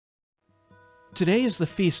Today is the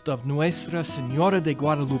feast of Nuestra Señora de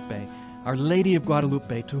Guadalupe, Our Lady of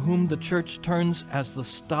Guadalupe, to whom the Church turns as the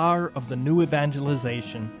star of the new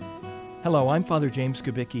evangelization. Hello, I'm Father James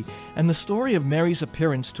Kubicki, and the story of Mary's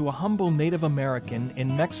appearance to a humble Native American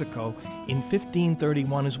in Mexico in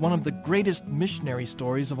 1531 is one of the greatest missionary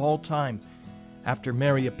stories of all time. After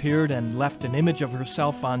Mary appeared and left an image of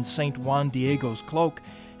herself on St. Juan Diego's cloak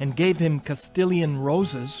and gave him Castilian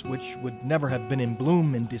roses, which would never have been in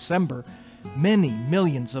bloom in December, many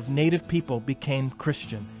millions of native people became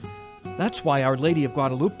Christian. That's why Our Lady of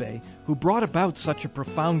Guadalupe, who brought about such a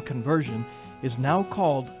profound conversion, is now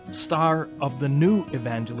called Star of the New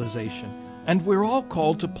Evangelization. And we're all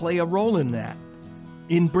called to play a role in that,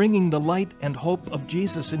 in bringing the light and hope of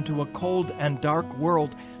Jesus into a cold and dark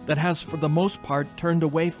world that has, for the most part, turned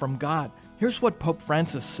away from God. Here's what Pope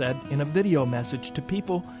Francis said in a video message to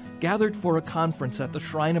people gathered for a conference at the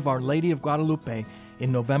Shrine of Our Lady of Guadalupe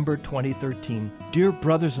in November 2013. Dear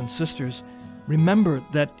brothers and sisters, remember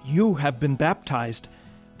that you have been baptized,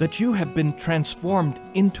 that you have been transformed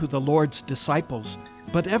into the Lord's disciples.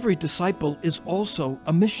 But every disciple is also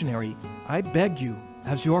a missionary. I beg you,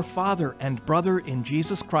 as your father and brother in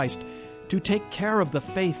Jesus Christ, to take care of the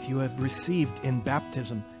faith you have received in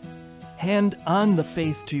baptism. Hand on the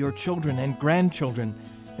faith to your children and grandchildren,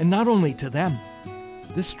 and not only to them.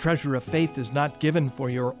 This treasure of faith is not given for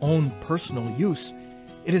your own personal use.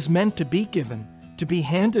 It is meant to be given, to be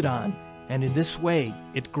handed on, and in this way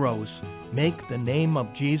it grows. Make the name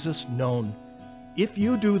of Jesus known. If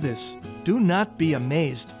you do this, do not be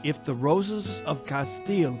amazed if the roses of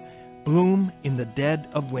Castile bloom in the dead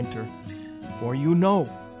of winter. For you know,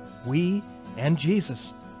 we and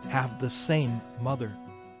Jesus have the same mother.